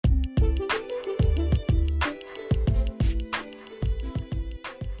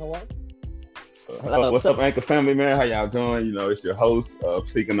What's up, Anchor family, man? How y'all doing? You know, it's your host of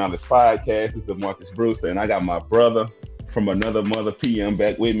Seeking Knowledge Podcast. It's the Marcus Brewster, and I got my brother from another mother PM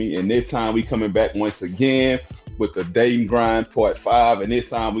back with me. And this time we coming back once again with the dating grind part 5. And this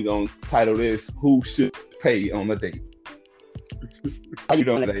time we gonna title this "Who Should Pay on a Date?" How you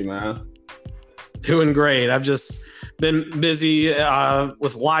doing today, man? Doing great. I've just been busy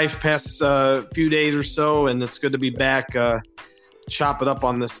with life past few days or so, and it's good to be back chopping up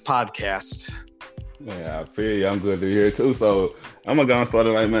on this podcast. Yeah, I feel you. I'm good to hear too. So I'm gonna go and start it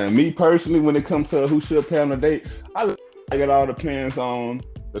like, man, me personally, when it comes to who should pay on a date, I think it all depends on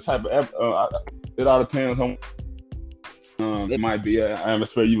the type of it all depends on it might be an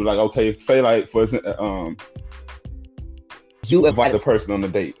atmosphere. You were like, okay, say like for example, you invite the person on the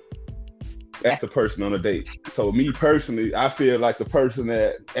date. That's the person on the date. So me personally, I feel like the person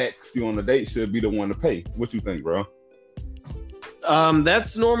that asks you on the date should be the one to pay. What you think, bro?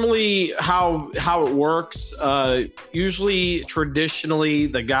 That's normally how it works. Usually, traditionally,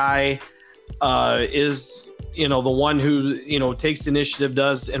 the guy is, the one who, takes initiative,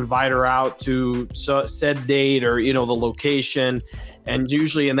 does invite her out to said date or, the location. And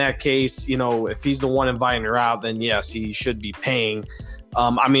usually in that case, if he's the one inviting her out, then yes, he should be paying.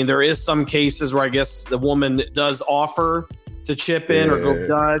 There is some cases where I guess the woman does offer to chip in or go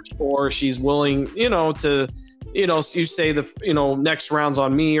Dutch, or she's willing, to, you say the, next round's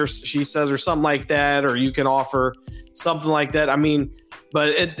on me, or she says, or something like that, or you can offer something like that.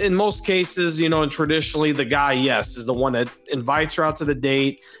 But in most cases, and traditionally the guy, yes, is the one that invites her out to the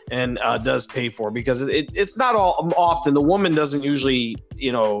date and does pay for it, because it's not all often. The woman doesn't usually,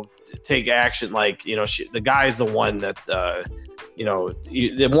 take action. Like, the guy's the one that,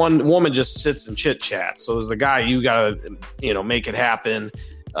 the one woman just sits and chit chats. So as the guy, you gotta, make it happen,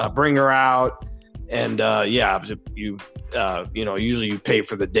 bring her out. And usually you pay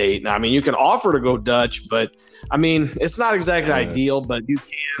for the date. Now, you can offer to go Dutch, but it's not exactly ideal, but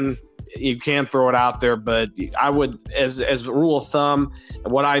you can throw it out there. But I would, as a rule of thumb,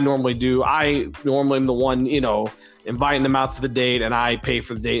 what I normally do, I normally am the one, inviting them out to the date, and I pay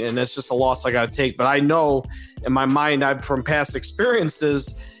for the date, and that's just a loss I got to take. But I know in my mind, from past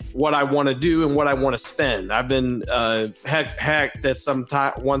experiences, what I want to do and what I want to spend. I've been hacked at some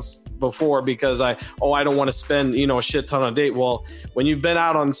time once before because I don't want to spend, a shit ton on a date. Well, when you've been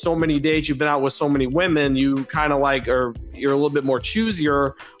out on so many dates, you've been out with so many women, you kind of you're a little bit more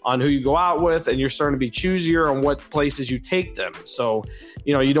choosier on who you go out with, and you're starting to be choosier on what places you take them. So,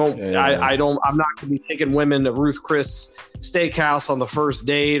 you don't, I'm not going to be taking women to Ruth Chris Steakhouse on the first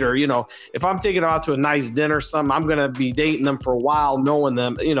date, or, if I'm taking them out to a nice dinner or something, I'm going to be dating them for a while, knowing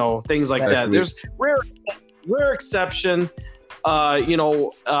them, things like that. There's rare exception,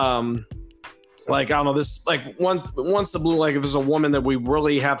 like, I don't know, this, like, once the blue, like, if there's a woman that we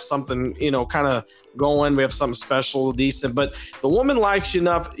really have something, kind of going, we have something special, decent, but the woman likes you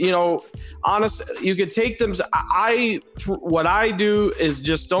enough, honest, you could take them. What I do is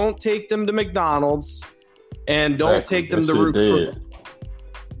just don't take them to McDonald's, and don't take them to Ruth.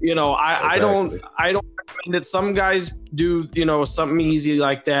 I don't recommend it. Some guys do, something easy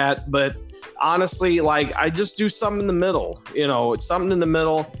like that, but honestly, like, I just do something in the middle, it's something in the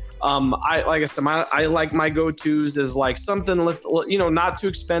middle. Like I said, I like my go-tos is like something, not too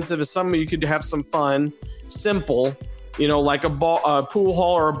expensive. It's something you could have some fun, simple, like a pool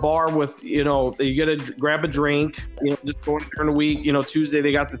hall or a bar with, you get to grab a drink, just going during the week, Tuesday,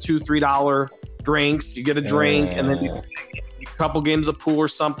 they got the $2-3 drinks, you get a drink, and then you a couple games of pool or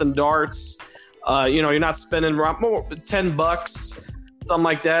something, darts, you're not spending more $10, something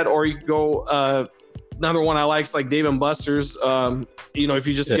like that. Or you could go, another one I like is like Dave and Buster's, if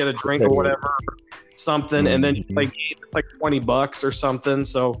you just get a drink or whatever, something, and then you play games like $20 or something.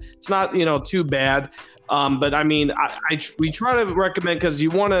 So it's not, too bad. But we try to recommend, because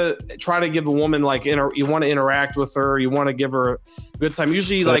you want to try to give a woman, like, you want to interact with her, you want to give her a good time.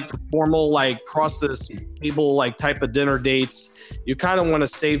 Usually, like, formal, like, cross this table, like, type of dinner dates, you kind of want to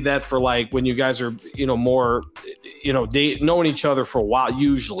save that for, like, when you guys are, more, knowing each other for a while.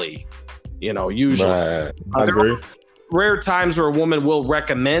 Usually. Right. I agree. Rare times where a woman will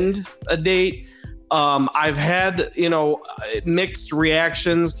recommend a date. I've had, mixed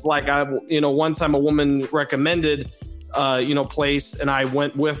reactions. Like, one time a woman recommended, place, and I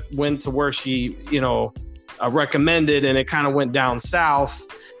went to where she, recommended, and it kind of went down south,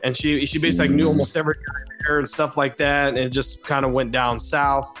 and she basically knew almost every guy there and stuff like that, and it just kind of went down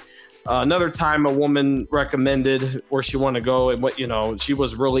south. Another time a woman recommended where she wanted to go, and she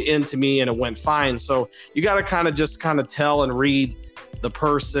was really into me, and it went fine. So you got to kind of tell and read the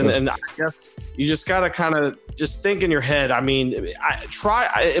person. And I guess you just got to kind of just think in your head. I mean,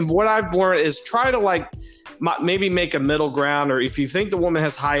 and what I've learned is try to like maybe make a middle ground, or if you think the woman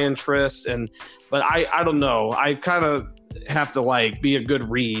has high interest, but I don't know. I kind of have to like be a good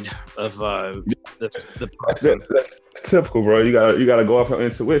read of the person. That's typical, bro. You gotta go off your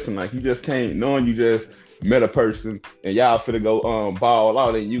intuition. Like, you just can't, knowing you just met a person and y'all finna go ball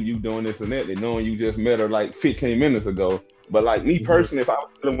out and you doing this and that, and knowing you just met her like 15 minutes ago. But like me personally, if I was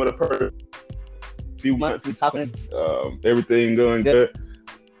dealing with a person a few months, everything going good.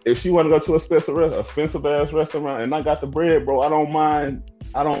 If she want to go to a expensive ass restaurant and I got the bread, bro, I don't mind.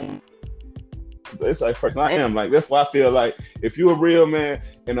 It's like person I am. Like, that's why I feel like if you're a real man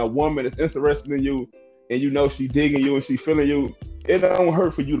and a woman is interested in you and you know she digging you and she feeling you, it don't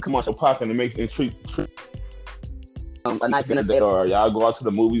hurt for you to come out your pocket and treat a nice dinner date, or y'all go out to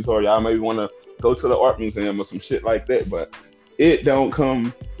the movies, or y'all maybe want to go to the art museum or some shit like that. But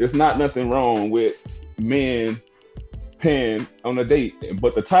there's not nothing wrong with men paying on a date.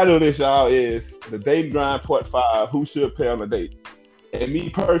 But the title of this, y'all, is The Dating Grind Part 5, Who Should Pay on a Date? And me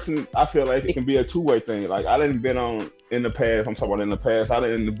personally, I feel like it can be a two-way thing. Like, I didn't been on in the past. I'm talking about in the past. I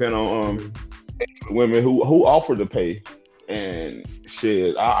didn't been on women who offered to pay, and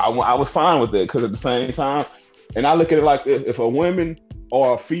shit. I was fine with it, because at the same time, and I look at it like this: if a woman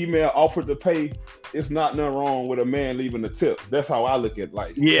or a female offered to pay, it's not nothing wrong with a man leaving the tip. That's how I look at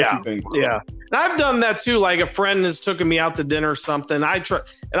life. Yeah, yeah. And I've done that too. Like, a friend has taken me out to dinner or something. I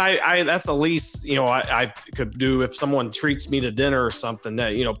that's the least, I could do if someone treats me to dinner or something,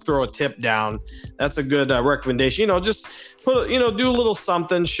 that, throw a tip down. That's a good recommendation. Just put, do a little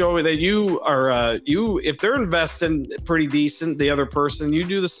something, show that you are, if they're investing pretty decent, the other person, you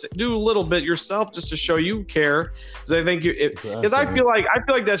do a little bit yourself just to show you care. Because I think because I feel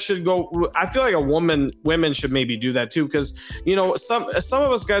like that should go. I feel like women should maybe do that too. Because, some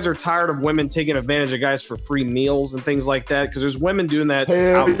of us guys are tired of women taking advantage of guys for free meals and things like that. Because there's women doing that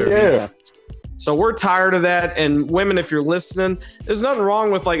out there. Yeah. So we're tired of that. And women, if you're listening, there's nothing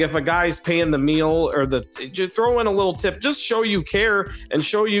wrong with, like, if a guy's paying the meal or just throw in a little tip, just show you care and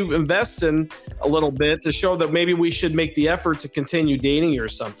show you invest in a little bit to show that maybe we should make the effort to continue dating you or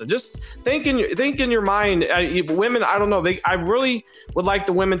something. Just think in your mind. Women, I don't know. I really would like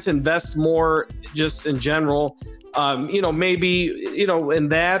the women to invest more just in general. Maybe, in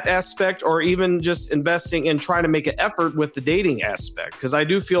that aspect, or even just investing and trying to make an effort with the dating aspect. Because I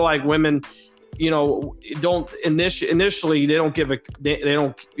do feel like women, don't initially, they don't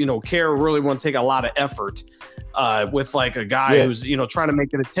care or really want to take a lot of effort with like a guy who's, trying to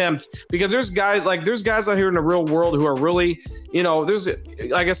make an attempt. Because there's guys out here in the real world who are really, there's,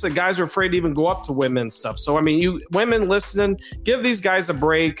 like I said, guys are afraid to even go up to women and stuff. So, I mean, you women listening, give these guys a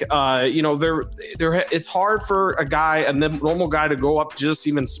break. It's hard for a normal guy to go up, just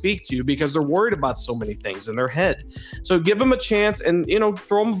even speak to you, because they're worried about so many things in their head. So give them a chance and,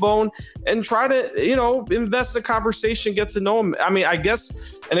 throw them a bone and try to, invest in the conversation, get to know them. I mean, I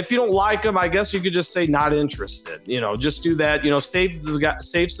guess, and if you don't like them, I guess you could just say not interested. Just do that.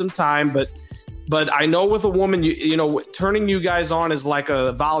 Save some time. But I know with a woman, turning you guys on is like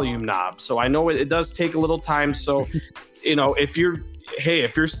a volume knob. So I know it does take a little time. So, if you're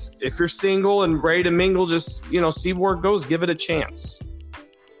single and ready to mingle, just see where it goes. Give it a chance.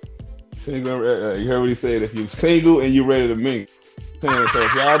 Single, you heard what he said. If you're single and you're ready to mingle, so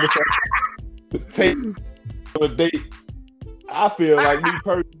if y'all decide to take a date, I feel like me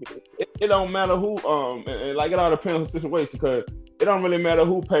personally, it don't matter who, and like, it all depends on the situation, because it don't really matter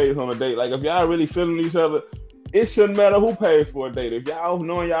who pays on a date. Like, if y'all really feeling each other, it shouldn't matter who pays for a date. If y'all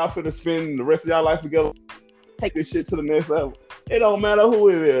knowing y'all finna spend the rest of y'all life together, take this shit to the next level. It don't matter who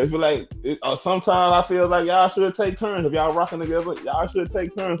it is. But like, sometimes I feel like y'all should take turns. If y'all rocking together, y'all should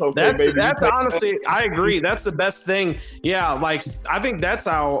take turns. Okay, that's honestly, I agree. That's the best thing. Yeah, like, I think that's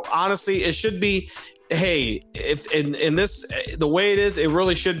how, honestly, it should be. Hey, if in this, the way it is, it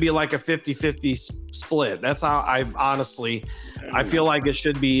really should be like a 50-50 split. That's how I feel like it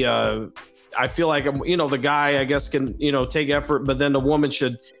should be. I feel like, the guy, I guess, can, take effort, but then the woman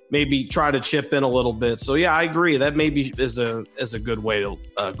should maybe try to chip in a little bit. So yeah, I agree. That maybe is a good way to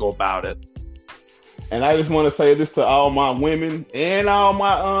go about it. And I just want to say this to all my women and all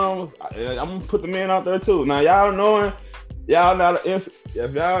my I'm gonna put the men out there too. Now, y'all knowing. If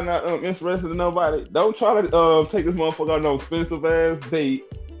y'all not interested in nobody, don't try to take this motherfucker on no expensive ass date.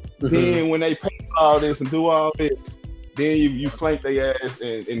 Then when they pay all this and do all this, then you flank their ass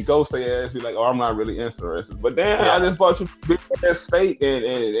and ghost their ass. Be like, oh, I'm not really interested. But then I just bought you big ass steak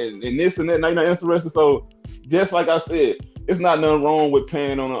and this and that. Now you're not interested. So just like I said, it's not nothing wrong with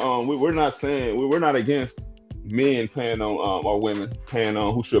paying on the we're not saying we're not against men paying on or women paying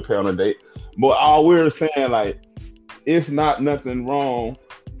on who should pay on a date. But all we're saying, like, it's not nothing wrong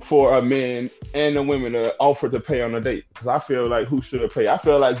for a man and the women to offer to pay on a date. Because I feel like who should pay? I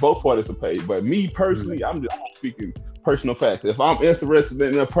feel like both parties should pay. But me personally, I'm speaking personal facts. If I'm interested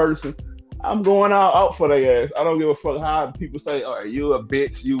in a person, I'm going out for their ass. I don't give a fuck how people say, "Oh, you a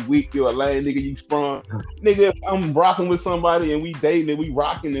bitch, you weak, you a lame nigga, you sprung." Nigga, if I'm rocking with somebody and we dating and we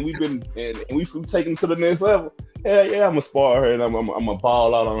rocking and we taking to the next level, hell yeah, I'm gonna spar her and I'm gonna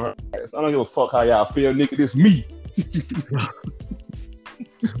ball out on her ass. I don't give a fuck how y'all feel, nigga. This me.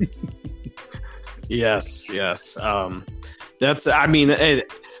 Yes.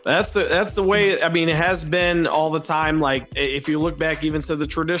 That's the way. I mean, it has been all the time. Like, if you look back even to the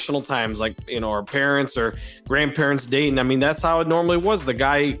traditional times, like, you know, our parents or grandparents dating, I mean, that's how it normally was. The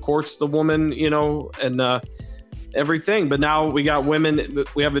guy courts the woman, you know, and everything. But now we got women.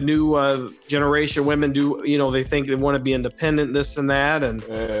 We have a new generation. Women do, you know, they think they want to be independent, this and that, and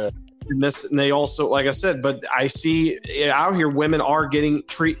they also, like I said, but I see out here women are getting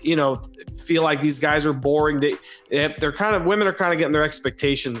feel like these guys are boring. Women are kind of getting their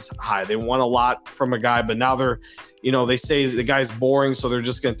expectations high. They want a lot from a guy, but now they're, you know, they say the guy's boring, so they're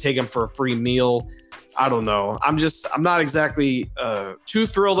just going to take him for a free meal. I don't know. I'm not exactly too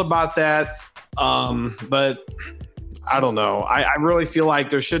thrilled about that. But I don't know. I really feel like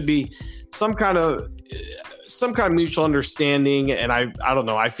there should be some kind of mutual understanding, and I don't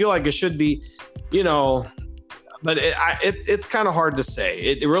know. I feel like it should be, you know, but it's kind of hard to say.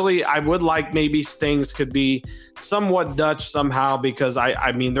 It really, I would like maybe things could be somewhat Dutch somehow, because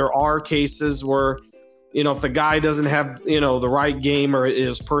I mean, there are cases where, you know, if the guy doesn't have, you know, the right game or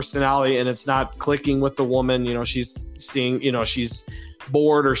his personality and it's not clicking with the woman, you know, she's seeing, you know, she's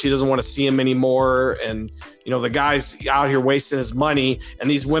bored or she doesn't want to see him anymore, and you know, the guy's out here wasting his money and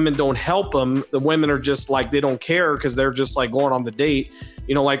these women don't help him. The women are just like, they don't care because they're just like going on the date,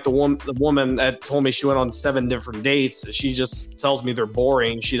 you know, like the woman that told me she went on 7 different dates. She just tells me they're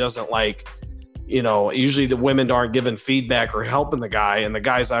boring. She doesn't like, you know, usually the women aren't giving feedback or helping the guy, and the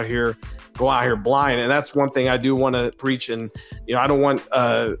guy's out here blind. And that's one thing I do want to preach. And you know, I don't want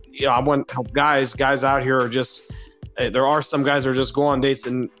you know, I want to help guys out here are just, there are some guys that are just go on dates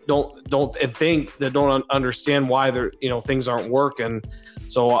and don't understand why they're, you know, things aren't working.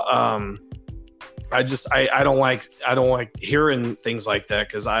 So I don't like hearing things like that,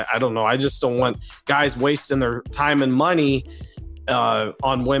 because I don't know. I just don't want guys wasting their time and money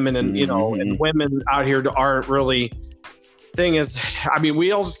on women, and you know, and women out here aren't really. Thing is, I mean,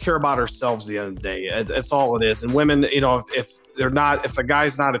 we all just care about ourselves at the end of the day. That's all it is. And women, you know, if a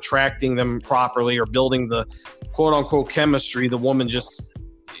guy's not attracting them properly or building the quote unquote chemistry, the woman just,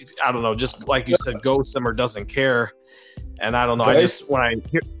 I don't know, just like you said, ghosts them or doesn't care. And I don't know. When I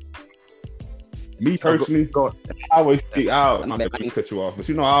hear me personally, I always speak out. I'm not gonna cut you off, but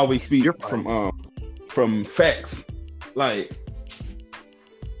you know, I always speak from facts. Like,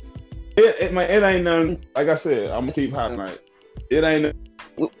 it ain't nothing. Like I said, I'm gonna keep highlighting. It ain't.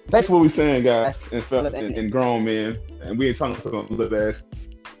 That's what we saying, guys, and fellas, and grown men, and we ain't talking to some little ass,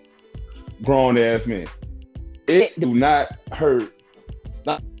 grown ass men. It do not hurt.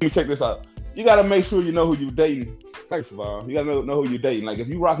 Now, let me check this out. You gotta make sure you know who you're dating. First of all, you gotta know who you're dating. Like, if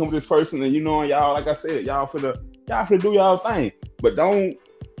you rocking with this person and you know y'all, like I said, y'all finna do y'all thing. But don't.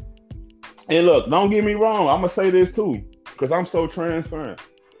 And look, don't get me wrong. I'm gonna say this too, because I'm so transparent.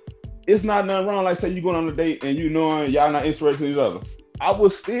 It's not nothing wrong. Like, say you going on a date and you know y'all not interested in each other. I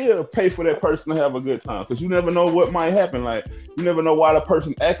would still pay for that person to have a good time, because you never know what might happen. Like, you never know why the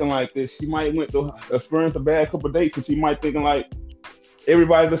person acting like this. She might went to experience a bad couple of dates, and she might thinking like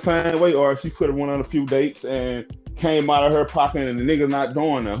everybody the same way, or she could have went on a few dates and came out of her pocket and the nigga not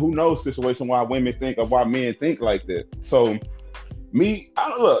doing that. Who knows situation why women think or why men think like that. So me,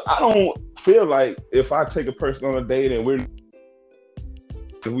 I don't feel like if I take a person on a date and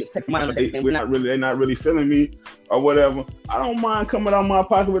they're not really feeling me or whatever, I don't mind coming out of my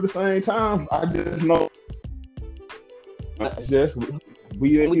pocket at the same time. I just know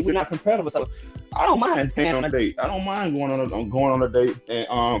we're not compatible, so I don't mind paying on a date. I don't mind going on a date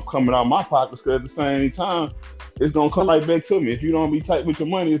and coming out of my pockets, because at the same time, it's gonna come right back to me. If you don't be tight with your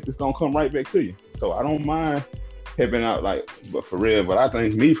money, it's gonna come right back to you. So I don't mind helping out, like, but for real. But I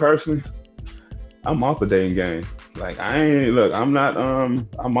think, me personally, I'm off the dating game. Like, I'm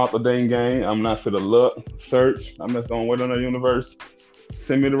off the dating game. I'm not for the look search. I'm just gonna wait on the universe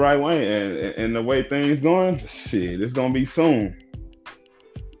send me the right way, and the way things going, shit, it's gonna be soon.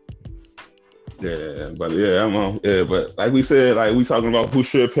 Yeah, but yeah, I'm on. Yeah, but like we said, like we talking about who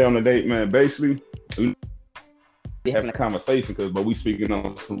should pay on the date, man. Basically, we having a conversation, but we speaking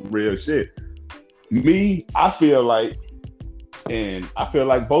on some real shit. I feel like, and I feel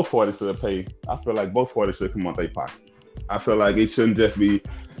like both parties should pay. I feel like both parties should come out their pocket. I feel like it shouldn't just be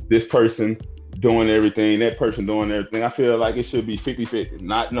this person doing everything, that person doing everything. I feel like it should be 50-50,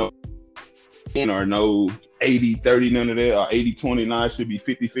 not no or no 80-30, none of that, or 80-20. Nah, it should be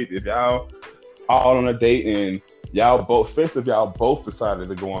 50-50. If y'all all on a date and y'all both, especially if y'all both decided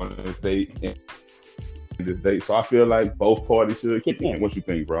to go on this date, so I feel like both parties should kick in. What you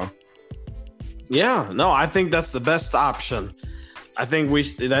think, bro? Yeah, no, I think that's the best option. I think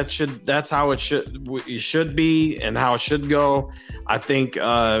that's how it should be and how it should go. I think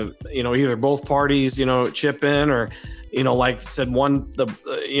either both parties chip in, or like I said,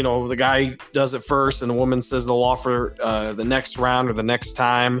 the guy does it first and the woman says they'll offer the next round or the next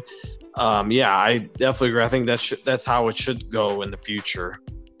time. I definitely agree. I think that's how it should go in the future.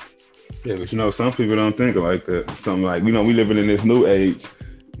 Yeah, but some people don't think like that. Something like, we living in this new age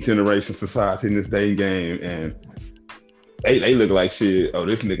generation society in this day game, and they look like shit. Oh,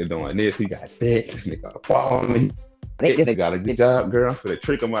 this nigga doing this, he got that, this nigga balling, he got a good job, girl. I'm gonna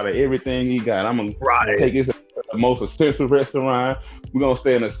trick him out of everything he got. I'm gonna take his to the most expensive restaurant. We're gonna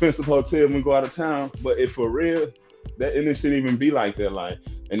stay in an expensive hotel when we go out of town. But if for real, it shouldn't even be like that. Like,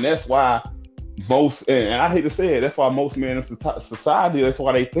 and that's why most, and I hate to say it, that's why most men in society, that's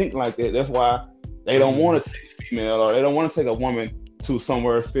why they think like that. That's why they don't want to take a female, or they don't want to take a woman to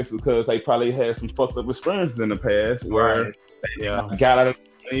somewhere expensive, because they probably had some fucked up experiences in the past where they got out of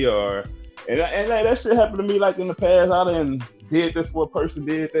money, and that shit happened to me like in the past. I done did this for a person,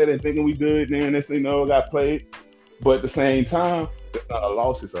 did that, and thinking we good, and then this got played. But at the same time, it's not a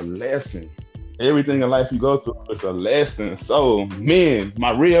loss, it's a lesson. Everything in life you go through is a lesson. So men, my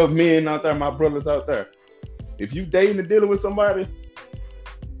real men out there, my brothers out there, if you dating and dealing with somebody,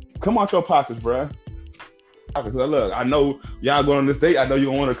 come out your pockets, bruh. Because look, I know y'all going on this date. I know you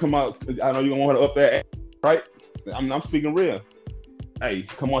don't want to come out. I know you don't want to up that, right? I'm speaking real. Hey,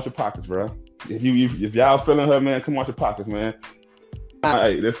 come out your pockets, bro. If y'all feeling her, man, come out your pockets, man.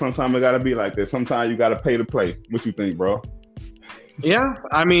 Hey, there's sometimes it gotta be like this. Sometimes you gotta pay to play. What you think, bro? Yeah,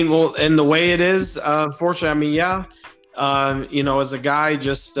 I mean, well, and the way it is, unfortunately, I mean, yeah, as a guy,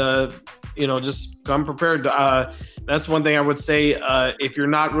 just come prepared. That's one thing I would say. If you're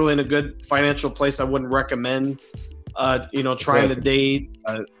not really in a good financial place, I wouldn't recommend, trying to date.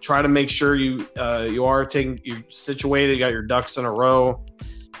 Try to make sure you are you're situated, you got your ducks in a row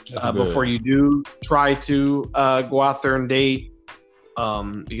before you do try to go out there and date.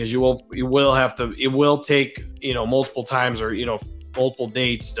 Because you will have to. It will take multiple times or multiple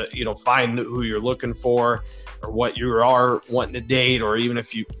dates to find who you're looking for or what you are wanting to date, or even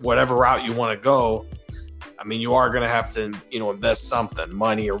if whatever route you want to go. I mean, you are going to have to, invest something,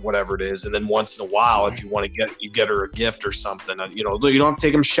 money or whatever it is. And then once in a while, if you want to get her a gift or something, you don't have to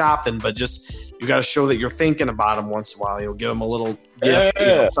take them shopping, but just, you got to show that you're thinking about them once in a while. Give them a little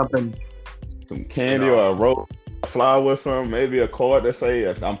gift, something. Some candy or a rose, a flower or something, maybe a card that say,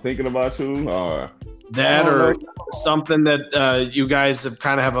 I'm thinking about you, or that, or something that you guys have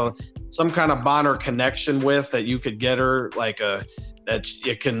kind of some kind of bond or connection with, that you could get her that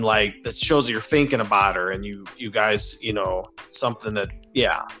it can that shows that you're thinking about her, and you guys, something that,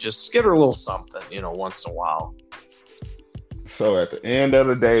 just give her a little something, once in a while. So at the end of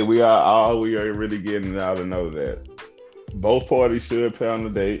the day, we are really getting out to know that both parties should pay on the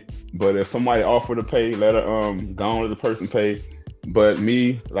date. But if somebody offer to pay, let her go on to the person pay. But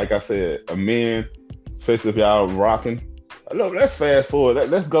me, like I said, a man, especially if y'all rocking. Look, let's fast forward.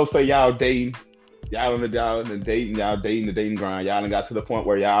 Let's go say y'all dating. Y'all in the dating grind. Y'all done got to the point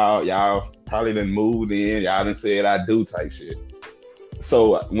where y'all probably done moved in. Y'all done said I do type shit.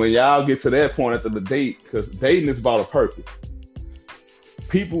 So when y'all get to that point after the date, because dating is about a purpose.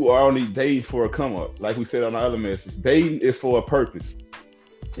 People are only dating for a come up. Like we said on our other message, dating is for a purpose.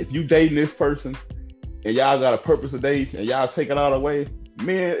 If you dating this person and y'all got a purpose to date and y'all take it all away,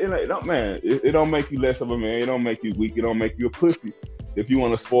 man, it don't make you less of a man. It don't make you weak. It don't make you a pussy. If you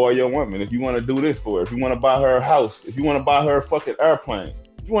want to spoil your woman, if you want to do this for her, if you want to buy her a house, if you want to buy her a fucking airplane,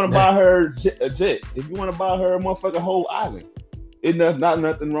 if you want to buy her a jet, if you want to buy her a motherfucking whole island, it's not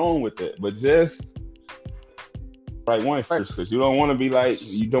nothing wrong with that. But just like one first, because you don't want to be like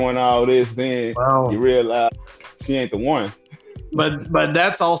you doing all this, then you realize she ain't the one. But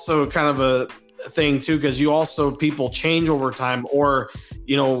that's also kind of a thing too, because people change over time, or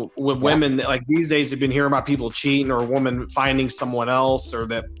with women, like these days they've been hearing about people cheating or a woman finding someone else, or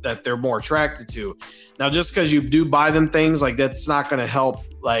that they're more attracted to. Now just because you do buy them things, like that's not going to help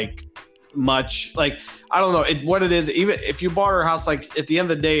much. Like, I don't know what it is. Even if you bought her house, like at the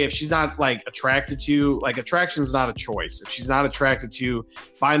end of the day, if she's not like attracted to you, like attraction is not a choice. If she's not attracted to you,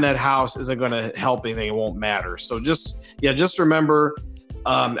 buying that house isn't going to help anything. It won't matter. So just remember,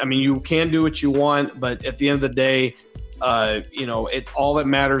 I mean, you can do what you want, but at the end of the day, all that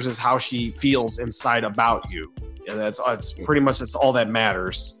matters is how she feels inside about you. Yeah, that's all that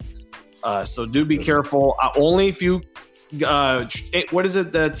matters. So do be careful. Only if you, what is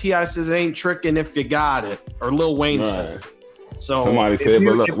it? The T.I. says it ain't tricking if you got it, or Lil Wayne said. So somebody said,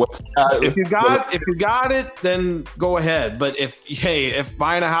 if you got it, then go ahead. But if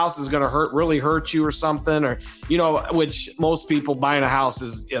buying a house is going to really hurt you or something, or which most people buying a house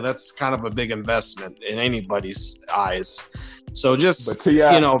is, that's kind of a big investment in anybody's eyes. So just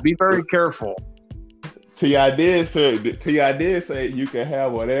be very careful. T.I. did say you can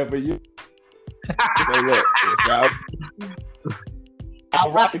have whatever you. Say, look,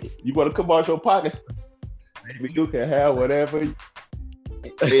 I'll rock it. You want to come out your pockets? Maybe you can have whatever.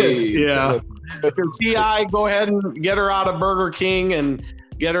 Yeah. If you're T.I., go ahead and get her out of Burger King and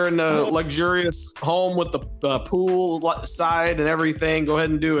get her in a luxurious home with the pool side and everything. Go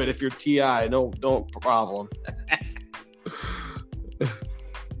ahead and do it. If you're T.I., no problem.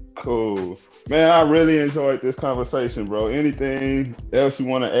 Cool. Man, I really enjoyed this conversation, bro. Anything else you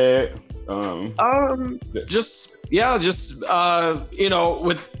want to add?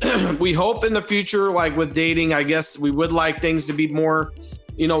 We hope in the future, like with dating, I guess we would like things to be more,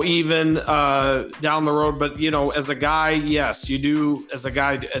 even down the road. But, as a guy, yes, you do, as a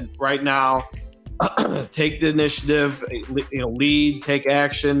guy right now, take the initiative, lead, take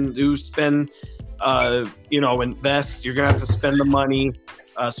action, do spend, invest. You're going to have to spend the money.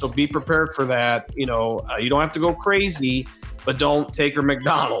 So be prepared for that. You don't have to go crazy, but don't take her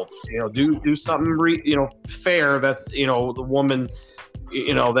McDonald's. Do something fair that the woman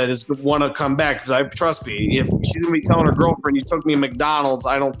that is want to come back. Because trust me, if she's gonna be telling her girlfriend you took me to McDonald's,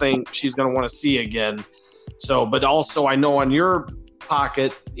 I don't think she's gonna want to see you again. So, but also I know on your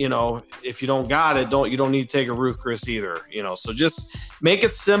pocket, if you don't got it, you don't need to take a Ruth Chris either. So just make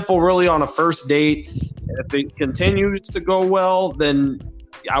it simple, really, on a first date. If it continues to go well, then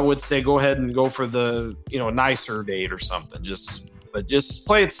I would say go ahead and go for the nicer date or something. Just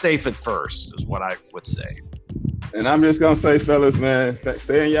play it safe at first is what I would say. And I'm just gonna say, fellas, man,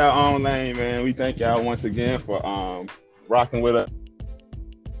 stay in y'all own lane, man. We thank y'all once again for rocking with us.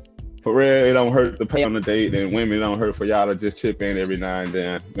 For real, it don't hurt to pay on the date, and women don't hurt for y'all to just chip in every now and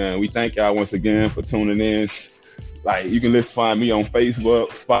then. Man, we thank y'all once again for tuning in. Like, you can just find me on Facebook,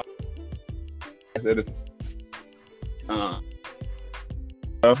 Spotify.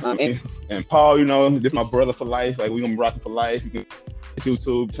 And Paul, this is my brother for life. Like, we gonna be rocking for life. You can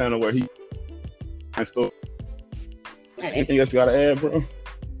YouTube channel where he and stuff. Anything else you gotta add, bro?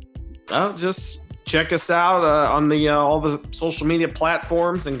 Just check us out on the all the social media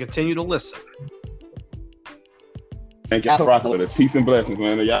platforms and continue to listen. Thank you for rocking with us. Peace and blessings,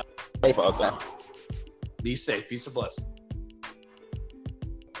 man. Y'all. Be safe. Peace and blessings.